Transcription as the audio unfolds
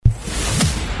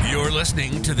You're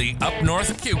listening to the Up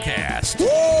North QCast.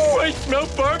 Ooh, I smell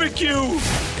barbecue.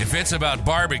 If it's about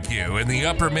barbecue in the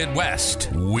upper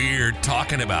Midwest, we're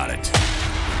talking about it.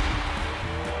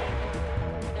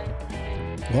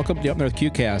 Welcome to the Up North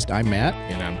QCast. I'm Matt.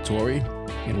 And I'm Tori.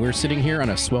 And we're sitting here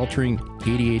on a sweltering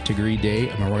 88-degree day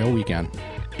of Memorial Weekend.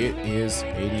 It is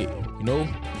 88. You know,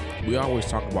 we always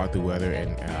talk about the weather,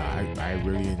 and I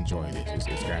really enjoy it.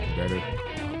 It's gotten better.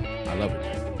 I love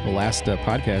it. The last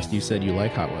podcast, you said you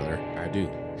like hot weather. I do.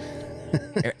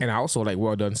 and I also like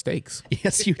well-done steaks.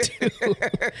 Yes, you do.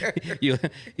 you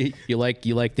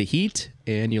like the heat,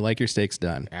 and you like your steaks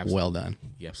done. Absolutely. Well done.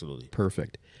 Yeah, absolutely.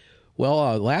 Perfect.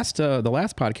 Well, the last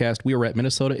podcast, we were at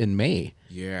Minnesota in May.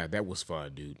 Yeah, that was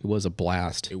fun, dude. It was a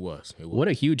blast. It was. What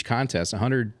a huge contest.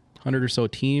 100 or so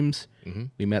teams. Mm-hmm.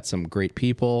 We met some great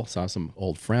people, saw some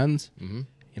old friends.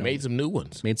 Mm-hmm. Made some new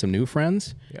ones. Made some new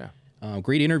friends. Yeah.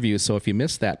 Great interviews. So if you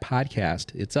missed that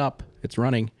podcast, it's up. It's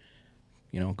running.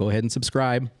 Go ahead and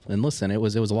subscribe and listen. It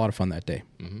was a lot of fun that day.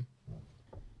 Mm-hmm.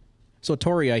 So,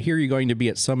 Tori, I hear you're going to be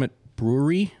at Summit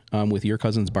Brewery with your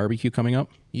cousin's barbecue coming up.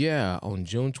 Yeah, on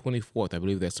June 24th. I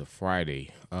believe that's a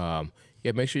Friday.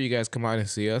 Make sure you guys come out and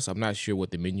see us. I'm not sure what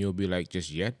the menu will be like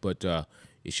just yet, but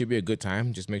it should be a good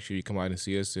time. Just make sure you come out and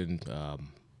see us. And,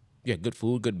 good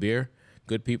food, good beer,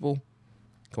 good people.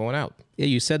 Come on out. Yeah,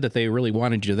 you said that they really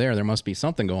wanted you there. There must be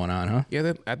something going on, huh?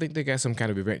 Yeah, I think they got some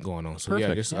kind of event going on. So,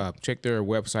 Perfect. just check their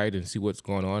website and see what's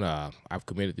going on. I've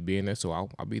committed to being there, so I'll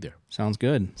be there. Sounds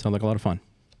good. Sounds like a lot of fun.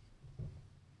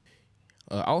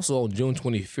 Also, on June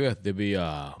 25th, there'll be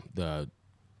the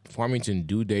Farmington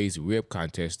Dew Days Rib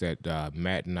Contest that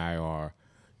Matt and I are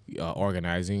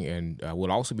organizing, and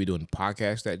we'll also be doing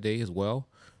podcasts that day as well.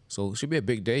 So it should be a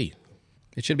big day.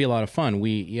 It should be a lot of fun.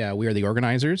 We are the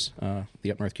organizers.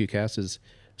 The Up North QCast is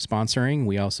sponsoring.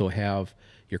 We also have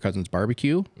Your Cousin's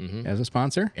Barbecue as a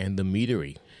sponsor. And the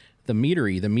Meadery. The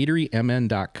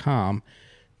meaderymn.com.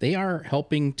 They are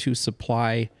helping to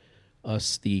supply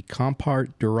us the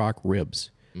Compart Duroc ribs.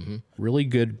 Mm-hmm. Really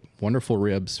good, wonderful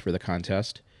ribs for the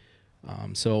contest.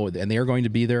 And they are going to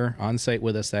be there on site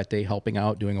with us that day, helping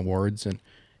out, doing awards, and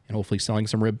hopefully selling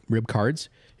some rib cards.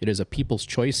 It is a People's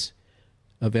Choice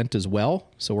event as well,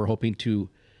 so we're hoping to,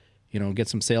 get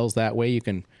some sales that way. You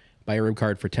can buy a rib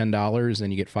card for $10,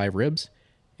 and you get 5 ribs,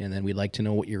 and then we'd like to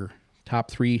know what your top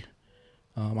 3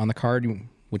 on the card,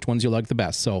 which ones you like the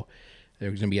best. So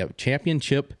there's going to be a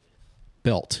championship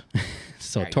belt.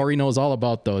 So Tori knows all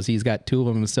about those. He's got 2 of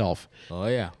them himself. Oh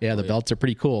yeah, the belts are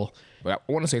pretty cool. But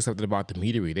I want to say something about the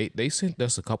Meadery. They sent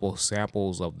us a couple of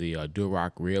samples of the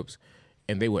Duroc ribs,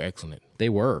 and they were excellent. They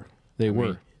were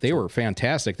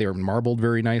fantastic. They were marbled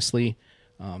very nicely.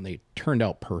 They turned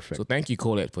out perfect. So thank you,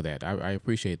 Colette, for that. I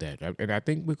appreciate that. And I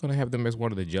think we're going to have them as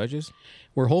one of the judges.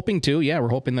 We're hoping to. Yeah, we're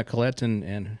hoping that Colette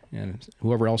and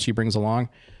whoever else she brings along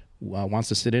wants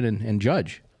to sit in and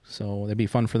judge. So that'd be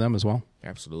fun for them as well.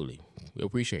 Absolutely. We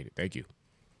appreciate it. Thank you.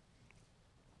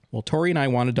 Well, Tori and I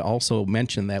wanted to also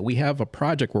mention that we have a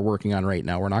project we're working on right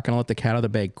now. We're not going to let the cat out of the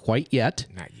bag quite yet.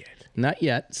 Not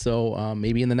yet. So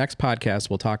maybe in the next podcast,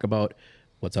 we'll talk about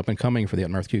what's up and coming for the Up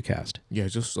North QCast. Yeah,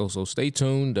 just so stay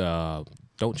tuned.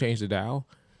 Don't change the dial.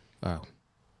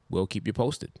 We'll keep you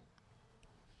posted.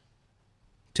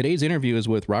 Today's interview is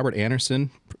with Robert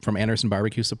Anderson from Anderson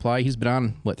Barbecue Supply. He's been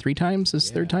on, 3 times?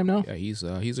 This third time now? Yeah,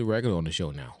 he's a regular on the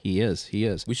show now. He is.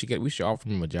 We should offer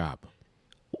him a job.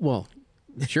 Well,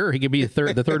 sure, he could be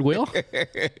the third wheel.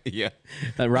 Yeah.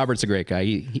 Robert's a great guy.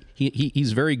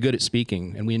 He's very good at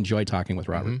speaking, and we enjoy talking with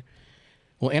Robert. Mm-hmm.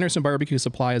 Well, Anderson Barbecue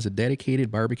Supply is a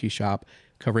dedicated barbecue shop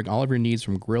covering all of your needs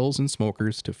from grills and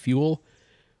smokers to fuel,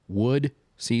 wood,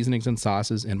 seasonings and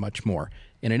sauces, and much more.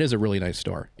 And it is a really nice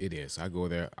store. It is. I go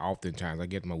there oftentimes. I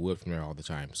get my wood from there all the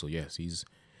time. So, yes, he's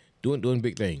doing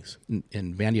big things.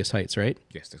 In Vandius Heights, right?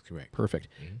 Yes, that's correct. Perfect.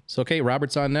 Mm-hmm. So, okay,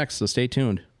 Robert's on next, so stay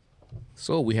tuned.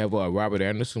 So we have Robert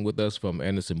Anderson with us from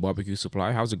Anderson Barbecue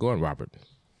Supply. How's it going, Robert?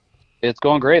 It's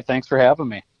going great. Thanks for having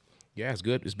me. Yeah, it's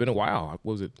good. It's been a while.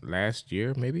 What was it, last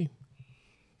year maybe?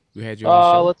 We had you on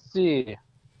the show? Let's see.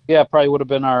 Yeah, probably would have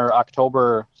been our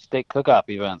October steak cook-off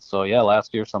event. So, yeah,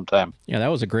 last year sometime. Yeah, that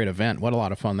was a great event. What a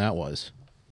lot of fun that was.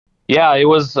 Yeah, it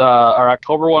was. Our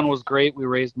October one was great. We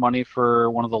raised money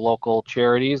for one of the local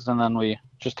charities, and then we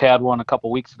just had one a couple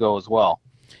weeks ago as well.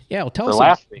 Yeah, well, tell us.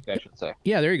 Last week, I should say.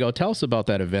 Yeah, there you go. Tell us about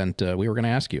that event. We were going to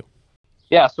ask you.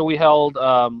 Yeah, so we held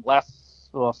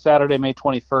Saturday, May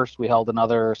 21st, we held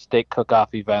another steak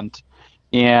cook-off event,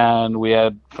 and we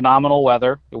had phenomenal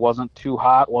weather. It wasn't too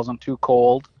hot, wasn't too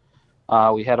cold.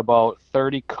 We had about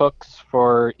 30 cooks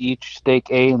for each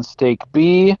steak A and steak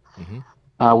B.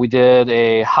 Mm-hmm. We did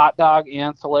a hot dog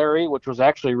ancillary, which was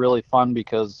actually really fun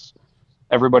because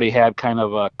everybody had kind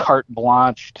of a carte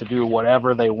blanche to do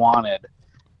whatever they wanted.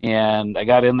 And I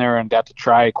got in there and got to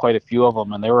try quite a few of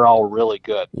them, and they were all really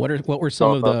good. What were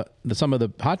some of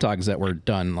the hot dogs that were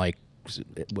done? Like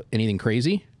anything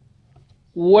crazy?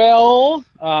 Well,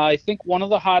 I think one of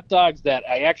the hot dogs that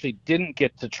I actually didn't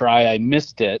get to try, I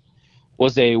missed it,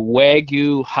 was a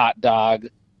Wagyu hot dog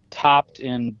topped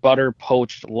in butter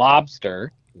poached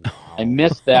lobster. I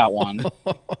missed that one.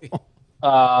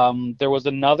 There was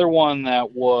another one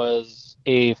that was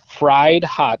a fried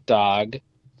hot dog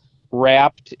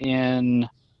wrapped in,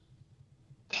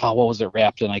 what was it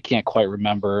wrapped in? I can't quite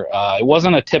remember. It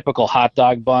wasn't a typical hot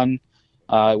dog bun.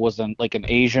 It was like an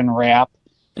Asian wrap,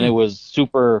 and it was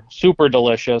super, super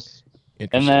delicious.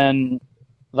 And then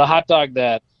the hot dog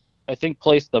that I think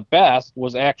placed the best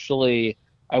was actually,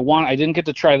 I didn't get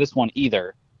to try this one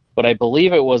either, but I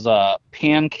believe it was a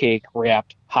pancake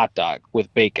wrapped hot dog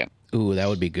with bacon. Ooh, that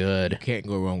would be good. Can't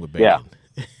go wrong with bacon.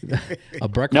 Yeah. A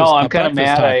breakfast. No, I'm kind of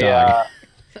mad. Hot dog.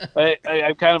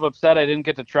 I'm kind of upset I didn't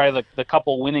get to try the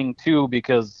couple winning two,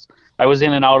 because I was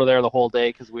in and out of there the whole day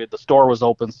because the store was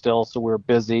open still, so we were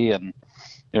busy, and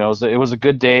it was a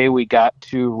good day. We got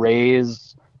to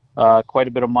raise quite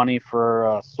a bit of money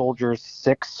for Soldiers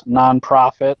 6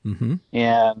 nonprofit,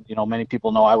 and many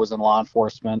people know I was in law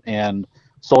enforcement, and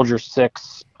Soldiers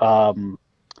 6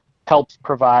 helps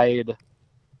provide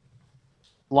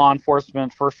law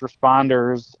enforcement, first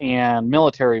responders, and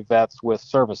military vets with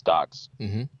service dogs.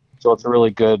 So it's a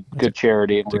really good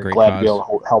charity, and we're glad to be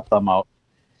able to help them out.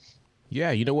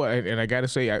 Yeah, you know what? And I got to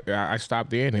say, I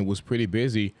stopped there and it was pretty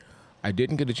busy. I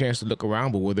didn't get a chance to look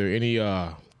around, but were there any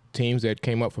teams that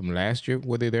came up from last year?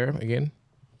 Were they there again?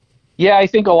 Yeah, I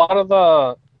think a lot of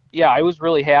I was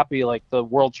really happy. Like the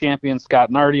world champion Scott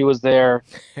Nardi was there.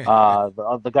 All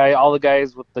the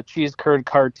guys with the Cheese Curd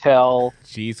Cartel.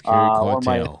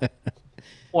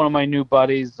 One of my new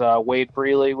buddies, Wade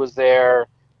Brealey, was there.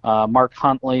 Mark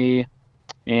Huntley,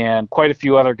 and quite a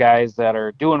few other guys that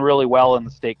are doing really well in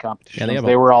the state competitions. Yeah,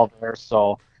 they were all there,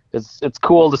 so it's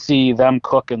cool to see them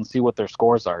cook and see what their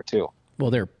scores are too.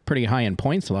 Well, they're pretty high in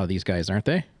points, a lot of these guys, aren't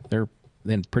they? They're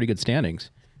in pretty good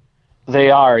standings.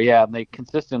 They are, yeah. And they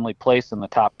consistently place in the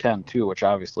top 10 too, which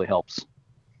obviously helps.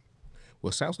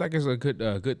 Well, sounds like it's a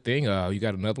good thing. You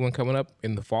got another one coming up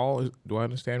in the fall. Do I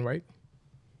understand right?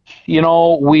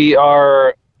 We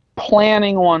are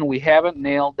planning one. We haven't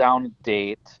nailed down a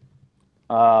date.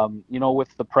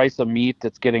 With the price of meat,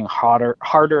 it's getting harder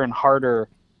and harder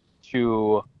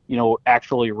to,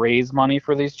 actually raise money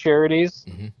for these charities.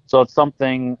 So it's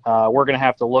something we're going to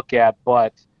have to look at.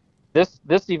 But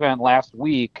this event last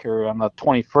week, or on the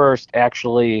 21st,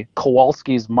 actually,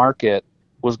 Kowalski's Market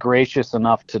was gracious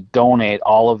enough to donate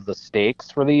all of the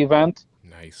steaks for the event.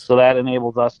 Nice. So that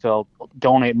enables us to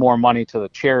donate more money to the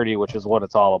charity, which is what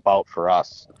it's all about for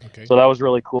us. Okay. So that was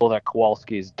really cool that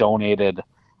Kowalski's donated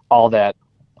all that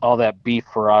beef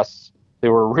for us. They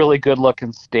were really good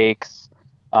looking steaks.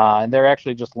 And they're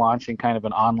actually just launching kind of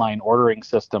an online ordering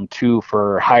system too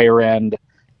for higher end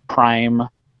prime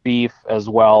beef, as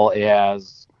well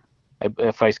as,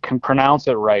 if I can pronounce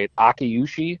it right,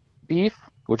 Akiyushi beef,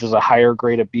 which is a higher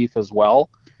grade of beef as well.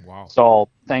 Wow. So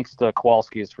thanks to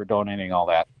Kowalski's for donating all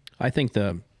that. I think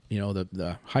the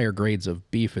higher grades of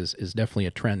beef is definitely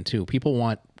a trend too. People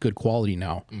want good quality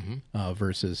now,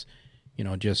 versus,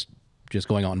 just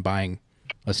going out and buying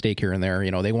a steak here and there.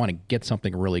 They want to get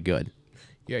something really good.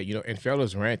 Yeah, and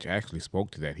Feller's Ranch actually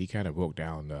spoke to that. He kind of broke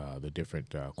down the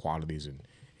different qualities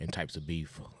and types of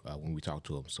beef when we talked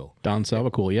to him. So Don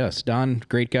Salvacool, yes. Don,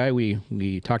 great guy.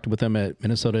 We talked with him at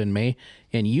Minnesota in May.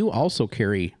 And you also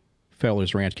carry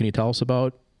Feller's Ranch. Can you tell us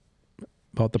about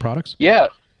the products? Yeah.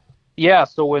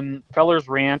 So when Feller's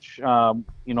Ranch,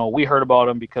 we heard about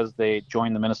them because they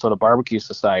joined the Minnesota Barbecue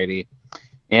Society.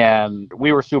 And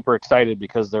we were super excited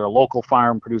because they're a local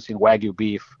farm producing Wagyu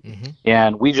beef.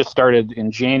 And we just started in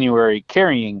January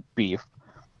carrying beef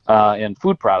and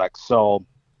food products. So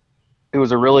it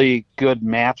was a really good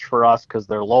match for us because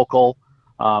they're local.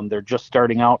 They're just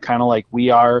starting out kind of like we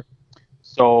are.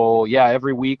 So, yeah,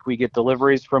 every week we get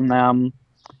deliveries from them.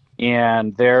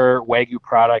 And their Wagyu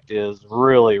product is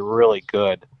really, really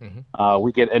good.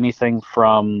 We get anything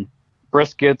from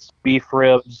briskets, beef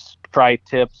ribs,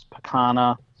 tri-tips,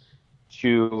 picanha,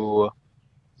 to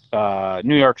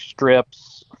New York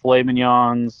strips, filet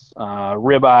mignons,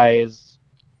 ribeyes,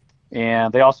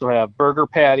 and they also have burger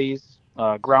patties,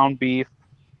 ground beef.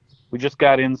 We just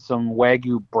got in some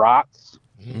Wagyu brats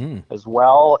as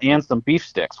well, and some beef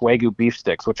sticks, Wagyu beef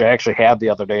sticks, which I actually had the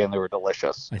other day, and they were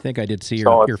delicious. I think I did see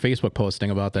your Facebook posting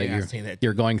about that. Yeah,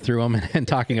 you're going through them and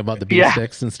talking about the beef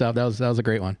sticks and stuff. That was a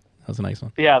great one. That was a nice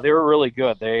one. Yeah, they were really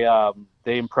good. They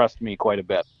they impressed me quite a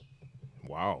bit.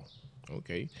 Wow.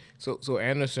 Okay. So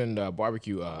Anderson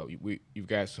Barbecue, you've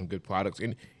got some good products.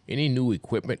 Any new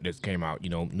equipment that's came out?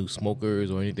 New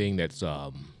smokers or anything that's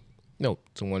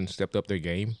someone stepped up their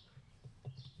game.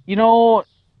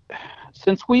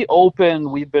 Since we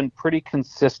opened, we've been pretty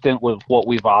consistent with what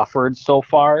we've offered so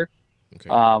far.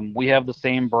 Okay. We have the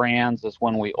same brands as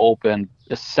when we opened,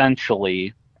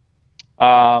 essentially.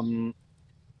 So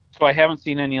I haven't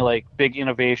seen any like big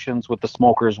innovations with the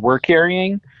smokers we're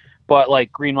carrying, but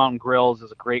like Green Mountain Grills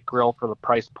is a great grill for the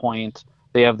price point.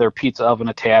 They have their pizza oven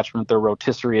attachment, their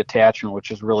rotisserie attachment, which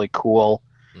is really cool.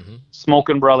 Mm-hmm.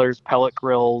 Smokin' Brothers pellet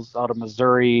grills out of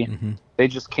Missouri. Mm-hmm. They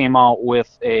just came out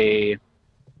with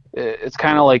it's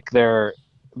kind of like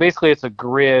basically it's a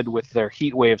grid with their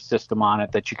heat wave system on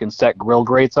it that you can set grill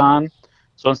grates on.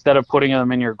 So instead of putting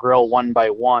them in your grill one by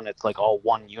one, it's like all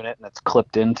one unit and it's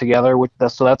clipped in together with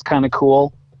this. So that's kind of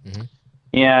cool. Mm-hmm.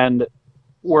 And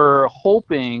we're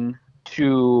hoping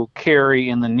to carry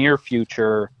in the near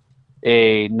future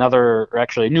a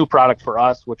new product for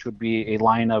us, which would be a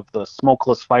line of the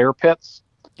smokeless fire pits,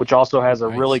 which also has a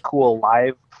really cool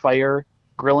live fire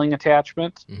grilling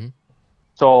attachment. Mm-hmm.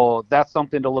 So that's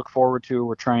something to look forward to.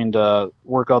 We're trying to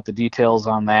work out the details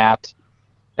on that.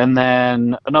 And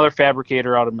then another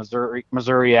fabricator out of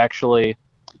Missouri actually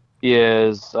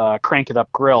is Crank It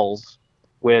Up Grills,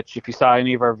 which if you saw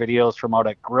any of our videos from out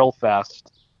at Grill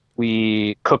Fest,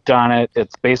 we cooked on it.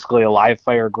 It's basically a live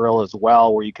fire grill as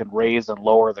well, where you can raise and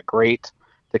lower the grate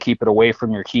to keep it away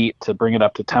from your heat to bring it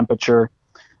up to temperature.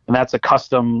 And that's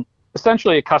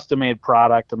essentially a custom-made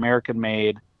product,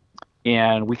 American-made,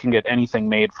 and we can get anything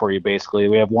made for you, basically.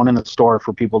 We have one in the store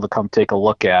for people to come take a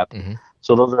look at. Mm-hmm.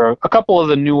 So those are a couple of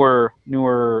the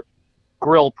newer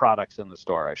grill products in the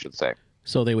store, I should say.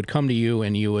 So they would come to you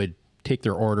and you would take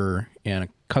their order and a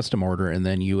custom order, and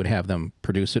then you would have them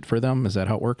produce it for them? Is that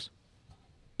how it works?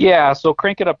 Yeah, so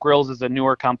Crank It Up Grills is a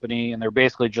newer company, and they're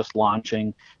basically just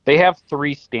launching. They have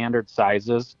 3 standard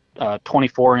sizes,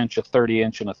 24-inch, a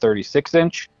 30-inch, and a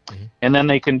 36-inch. Mm-hmm. And then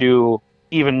they can do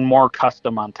even more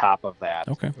custom on top of that.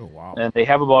 Okay. Oh, wow. And they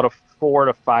have about a 4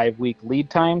 to 5 week lead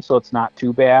time, so it's not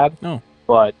too bad. No.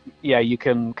 But yeah, you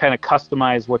can kind of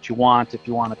customize what you want. If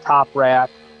you want a top rack,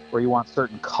 or you want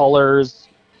certain colors,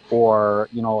 or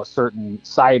a certain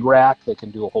side rack, they can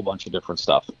do a whole bunch of different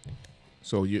stuff.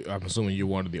 So I'm assuming you're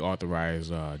one of the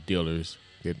authorized dealers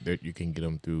that you can get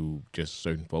them through just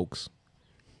certain folks.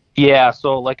 Yeah,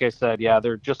 so like I said,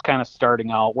 they're just kind of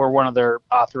starting out. We're one of their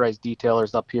authorized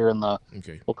detailers up here in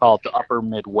we'll call it the upper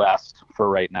Midwest for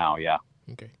right now, yeah.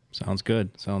 Okay. Sounds good.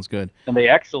 And they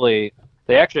actually,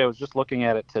 I was just looking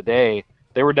at it today.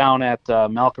 They were down at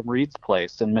Malcolm Reed's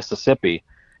place in Mississippi,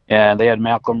 and they had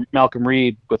Malcolm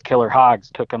Reed with Killer Hogs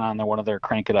cooking on one of their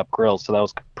Crank It Up grills, so that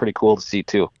was pretty cool to see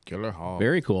too. Killer Hogs.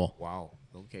 Very cool. Wow.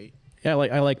 Okay. Yeah,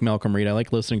 I like Malcolm Reed. I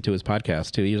like listening to his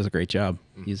podcast too. He does a great job.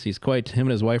 Him and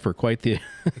his wife are quite they're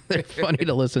funny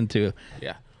to listen to.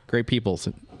 Yeah. Great people,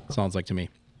 sounds like to me.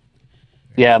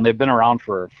 Yeah, and they've been around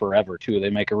for forever too.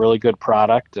 They make a really good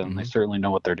product, and they certainly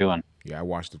know what they're doing. Yeah, I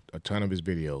watched a ton of his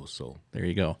videos, so. There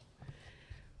you go.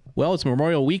 Well, it's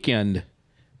Memorial Weekend,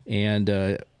 and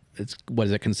it's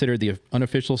is it considered the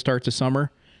unofficial start to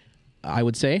summer, I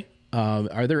would say.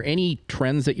 Are there any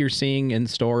trends that you're seeing in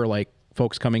store, like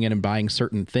folks coming in and buying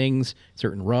certain things,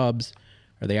 certain rubs?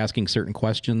 Are they asking certain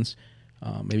questions?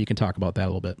 Maybe you can talk about that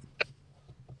a little bit.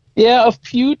 Yeah, a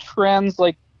few trends.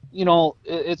 Like,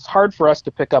 it's hard for us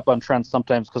to pick up on trends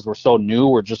sometimes because we're so new.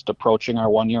 We're just approaching our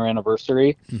 1-year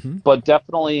anniversary. Mm-hmm. But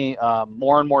definitely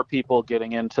more and more people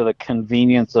getting into the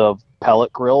convenience of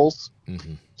pellet grills.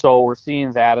 Mm-hmm. So we're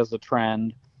seeing that as a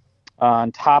trend.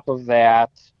 On top of that,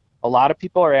 a lot of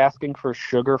people are asking for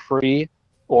sugar-free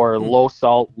or low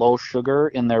salt, low sugar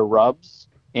in their rubs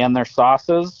and their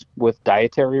sauces with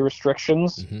dietary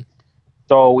restrictions. Mm-hmm.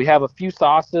 So we have a few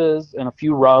sauces and a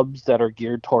few rubs that are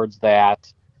geared towards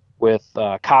that, with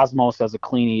Cosmos as a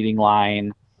clean eating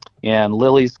line, and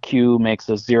Lily's Q makes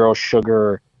a 0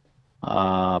 sugar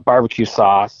barbecue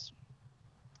sauce.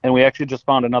 And we actually just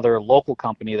found another local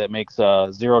company that makes a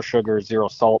 0 sugar, 0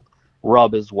 salt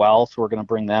rub as well. So we're going to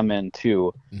bring them in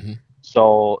too. Mm-hmm.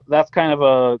 So that's kind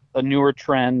of a newer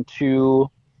trend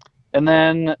too. And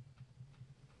then,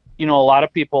 a lot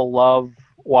of people love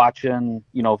watching,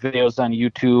 videos on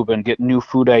YouTube and get new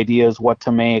food ideas, what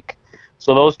to make.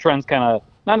 So those trends kind of,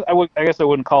 I guess I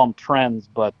wouldn't call them trends,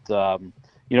 but,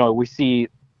 we see,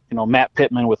 Matt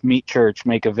Pittman with Meat Church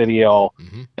make a video,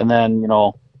 mm-hmm. and then,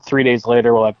 3 days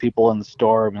later we'll have people in the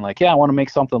store and be like, yeah, I want to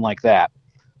make something like that.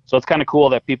 So it's kind of cool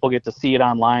that people get to see it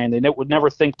online. They would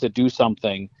never think to do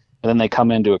something, and then they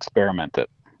come in to experiment it.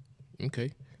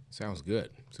 Okay. Sounds good.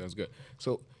 Sounds good.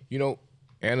 So,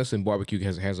 Anderson Barbecue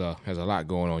has a lot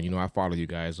going on. I follow you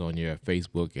guys on your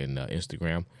Facebook and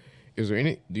Instagram.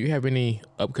 Do you have any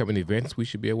upcoming events we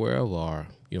should be aware of, or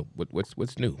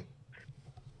what's new?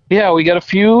 Yeah, we got a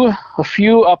few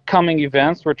upcoming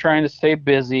events. We're trying to stay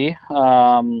busy.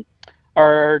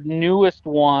 Our newest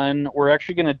one, we're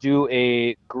actually going to do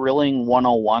a grilling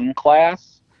 101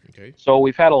 class. Okay. So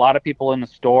we've had a lot of people in the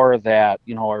store that,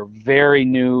 are very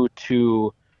new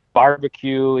to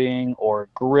barbecuing or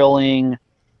grilling.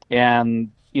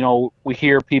 And, we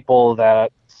hear people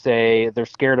that say they're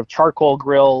scared of charcoal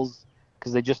grills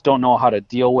because they just don't know how to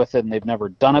deal with it and they've never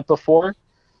done it before.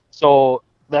 So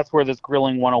that's where this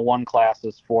grilling 101 class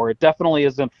is for. It definitely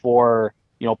isn't for,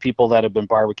 people that have been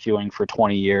barbecuing for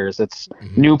 20 years. It's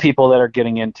new people that are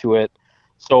getting into it.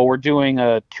 So we're doing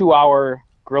a 2-hour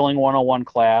grilling 101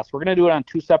 class. We're going to do it on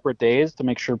 2 separate days to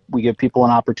make sure we give people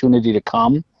an opportunity to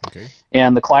come. Okay.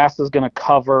 And the class is going to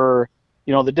cover,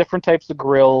 the different types of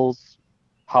grills,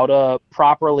 how to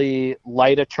properly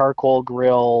light a charcoal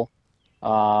grill,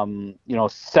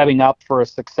 setting up for a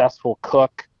successful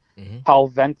cook, how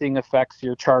venting affects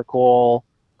your charcoal,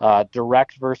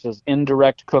 direct versus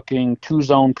indirect cooking,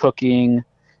 2-zone cooking,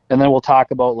 and then we'll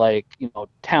talk about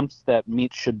temps that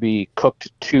meat should be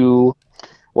cooked to.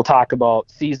 We'll talk about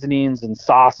seasonings and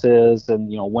sauces and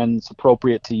when it's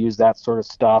appropriate to use that sort of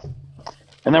stuff.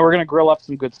 And then we're going to grill up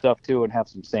some good stuff too and have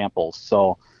some samples.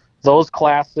 So those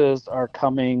classes are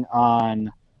coming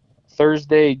on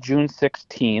Thursday, June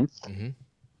 16th,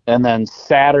 and then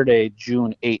Saturday,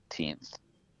 June 18th.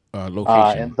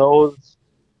 Location. And those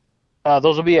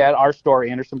will be at our store,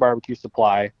 Anderson Barbecue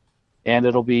Supply, and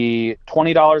it'll be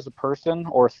 $20 a person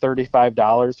or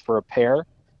 $35 for a pair.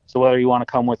 So whether you want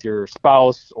to come with your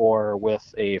spouse or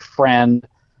with a friend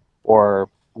or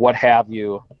what have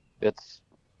you,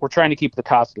 we're trying to keep the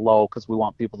cost low because we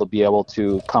want people to be able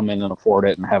to come in and afford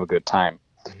it and have a good time.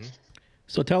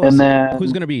 So tell us,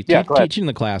 who's going to be teaching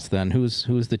the class then? Who's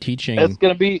the teaching? It's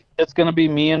going to be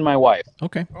me and my wife.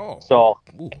 Okay. Oh. So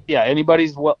yeah,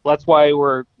 that's why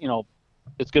we're,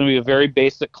 it's going to be a very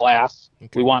basic class.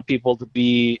 Okay. We want people to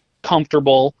be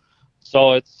comfortable.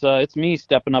 So it's me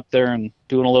stepping up there and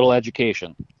doing a little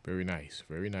education. Very nice.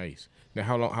 Very nice. Now,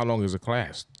 how long is a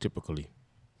class typically?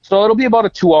 So it'll be about a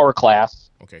 2-hour class.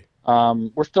 Okay.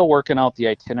 We're still working out the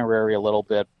itinerary a little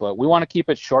bit, but we want to keep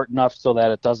it short enough so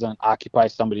that it doesn't occupy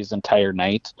somebody's entire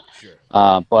night. Sure.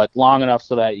 But long enough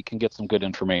so that you can get some good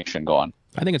information going.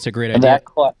 I think it's a great idea.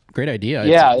 Great idea.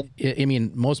 Yeah. I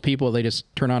mean, most people, they just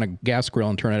turn on a gas grill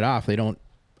and turn it off. They don't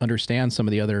understand some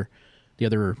of the other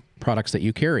products that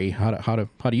you carry, how to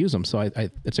use them. So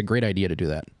it's a great idea to do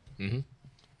that. Mm-hmm.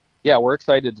 Yeah, we're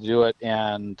excited to do it.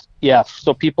 And yeah,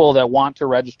 so people that want to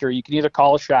register, you can either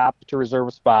call a shop to reserve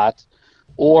a spot,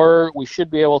 or we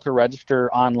should be able to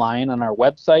register online on our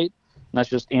website. And that's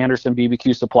just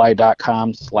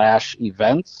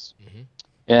andersonbbqsupply.com/events. Mm-hmm.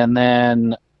 And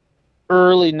then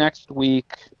early next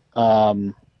week,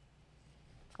 I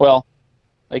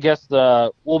guess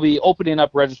we'll be opening up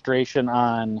registration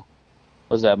on,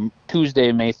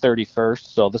 Tuesday, May 31st.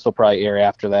 So this will probably air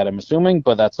after that, I'm assuming,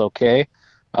 but that's okay.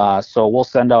 So we'll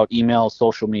send out emails,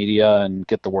 social media, and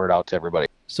get the word out to everybody.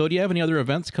 So do you have any other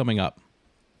events coming up?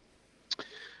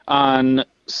 On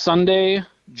Sunday,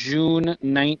 June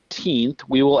 19th,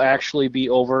 we will actually be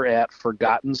over at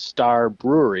Forgotten Star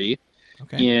Brewery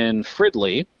in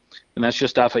Fridley. And that's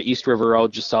just off of East River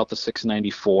Road, just south of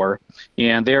 694.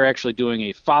 And they're actually doing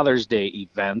a Father's Day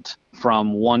event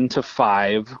from 1 to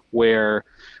 5, where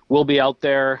we'll be out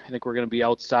there. I think we're going to be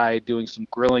outside doing some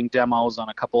grilling demos on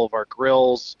a couple of our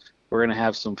grills. We're going to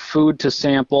have some food to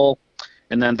sample.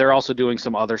 And then they're also doing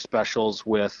some other specials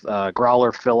with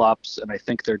growler fill-ups. And I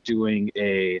think they're doing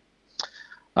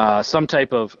some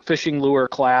type of fishing lure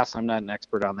class. I'm not an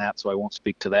expert on that, so I won't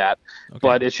speak to that. Okay.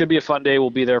 But it should be a fun day. We'll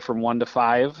be there from 1 to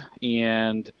 5.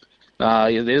 And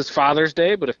it is Father's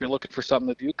Day, but if you're looking for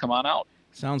something to do, come on out.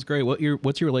 Sounds great.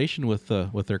 What's your relation with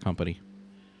their company?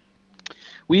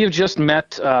 We have just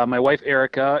met. My wife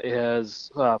Erica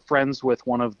is friends with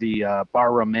one of the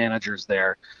barroom managers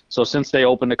there. So since they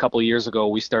opened a couple of years ago,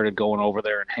 we started going over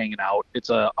there and hanging out. It's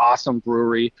an awesome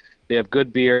brewery. They have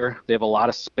good beer. They have a lot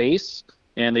of space,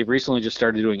 and they've recently just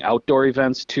started doing outdoor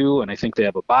events too. And I think they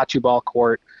have a bocce ball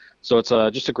court. So it's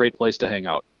just a great place to hang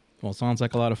out. Well, sounds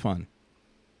like a lot of fun.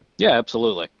 Yeah,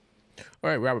 absolutely. All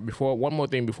right, Robert. One more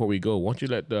thing before we go, why don't you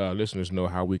let the listeners know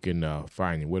how we can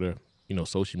find you? Whether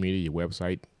social media, your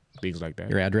website, things like that.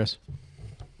 Your address?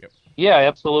 Yep. Yeah,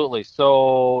 absolutely.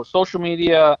 So social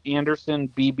media, Anderson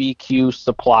BBQ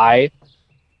Supply.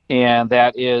 and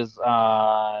that is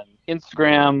on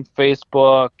Instagram,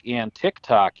 Facebook, and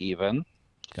TikTok even.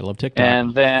 I love TikTok.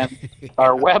 And then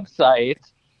our website,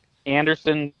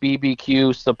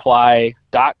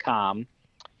 AndersonBBQSupply.com,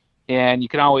 and you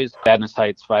can always Badness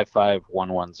Heights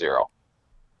 55110.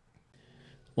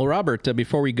 Well, Robert,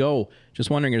 before we go, just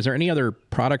wondering, is there any other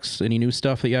products, any new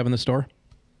stuff that you have in the store?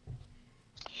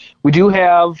 We do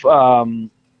have some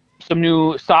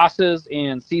new sauces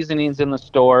and seasonings in the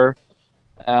store.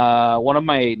 One of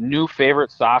my new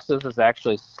favorite sauces is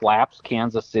actually Slaps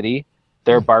Kansas City.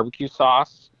 Their barbecue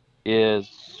sauce is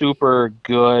super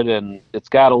good, and it's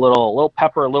got a little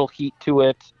pepper, a little heat to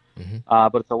it,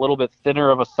 but it's a little bit thinner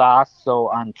of a sauce. So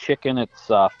on chicken, it's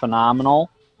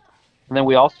phenomenal. And then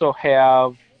we also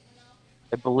have,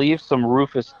 I believe, some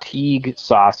Rufus Teague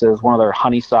sauces, one of their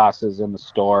honey sauces in the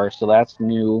store. So that's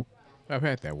new. I've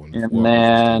had that one before. And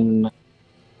then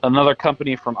another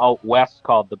company from out west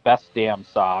called the Best Damn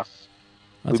Sauce.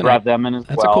 We brought them in as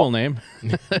well. That's a cool name.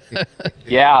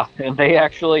 Yeah, and they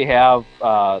actually have,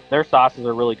 their sauces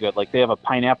are really good. Like, they have a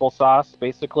pineapple sauce,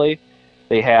 basically.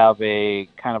 They have a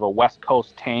kind of a West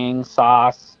Coast tang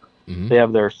sauce. They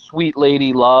have their Sweet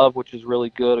Lady Love, which is really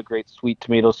good, a great sweet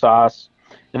tomato sauce.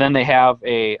 And then they have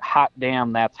a Hot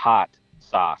Damn That's Hot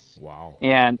sauce. Wow.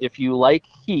 And if you like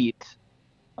heat,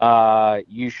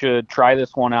 you should try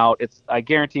this one out. I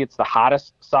guarantee it's the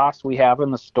hottest sauce we have in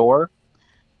the store.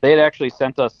 They had actually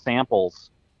sent us samples,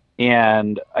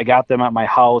 and I got them at my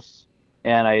house,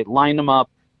 and I lined them up,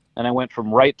 and I went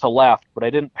from right to left, but I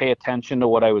didn't pay attention to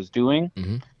what I was doing.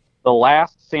 The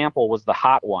last sample was the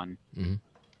hot one.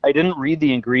 I didn't read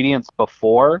the ingredients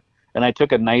before, and I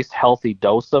took a nice healthy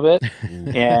dose of it,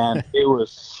 and it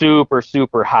was super,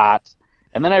 super hot.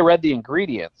 And then I read the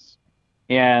ingredients,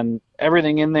 and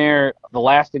everything in there, the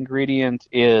last ingredient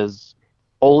is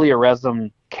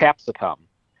oleoresin capsicum,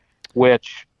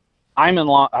 which I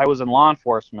was in law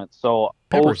enforcement, so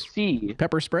Pepper OC spray? is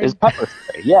pepper spray.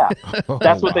 Yeah,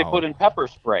 that's what they Wow. put in pepper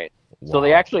spray. Wow. So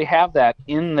they actually have that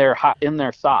in their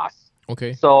sauce.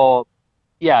 Okay. So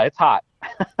yeah, it's hot.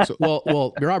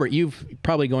 Well, Robert, you've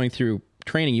probably going through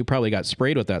training. You probably got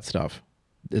sprayed with that stuff.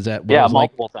 Is that what it was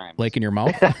multiple times. like in your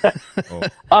mouth? Kind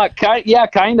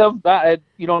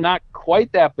of. Not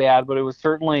quite that bad, but it's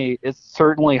certainly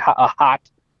a hot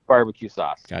barbecue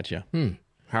sauce. Gotcha.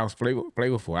 How's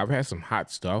flavorful? I've had some hot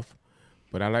stuff,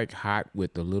 but I like hot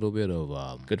with a little bit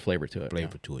of Good flavor to it.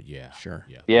 flavor to it. Yeah. Sure.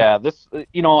 Yeah. Yeah, this,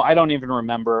 I don't even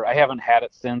remember. I haven't had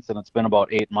it since, and it's been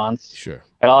about 8 months. Sure.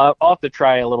 And I'll have to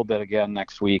try a little bit again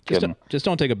next week. Just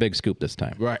don't take a big scoop this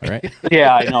time. Right. All right.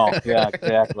 Yeah, I know. Yeah,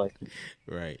 exactly.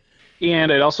 Right.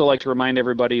 And I'd also like to remind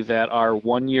everybody that our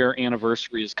 1-year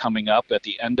anniversary is coming up at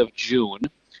the end of June,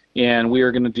 and we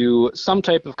are going to do some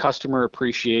type of customer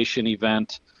appreciation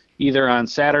event either on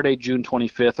Saturday, June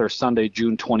 25th or Sunday,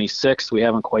 June 26th. We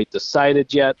haven't quite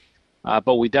decided yet,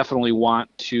 but we definitely want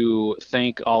to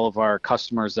thank all of our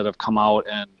customers that have come out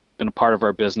and been a part of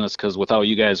our business, because without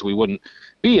you guys, we wouldn't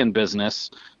be in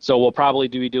business. So we'll probably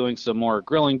be doing some more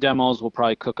grilling demos. We'll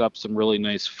probably cook up some really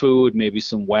nice food, maybe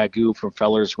some Wagyu from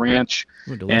Feller's Ranch,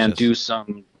 and do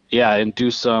some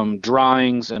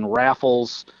drawings and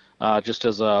raffles, just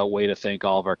as a way to thank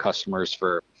all of our customers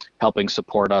for helping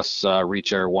support us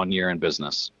reach our 1 year in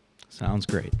business. Sounds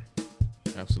great.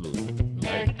 Absolutely.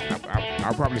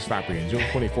 I'll probably stop in June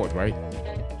 24th, right?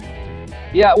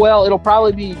 Yeah, well, it'll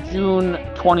probably be June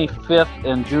 25th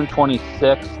and June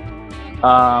 26th.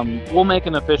 We'll make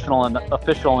an official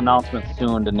announcement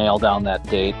soon to nail down that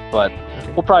date, but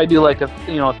we'll probably do like a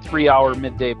 3-hour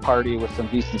midday party with some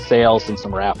decent sales and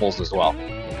some raffles as well.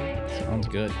 Sounds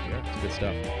good. Yeah, it's good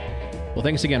stuff. Well,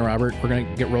 thanks again, Robert. We're going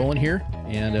to get rolling here,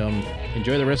 and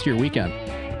enjoy the rest of your weekend.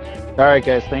 All right,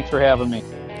 guys. Thanks for having me.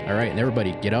 All right, and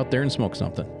everybody, get out there and smoke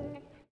something.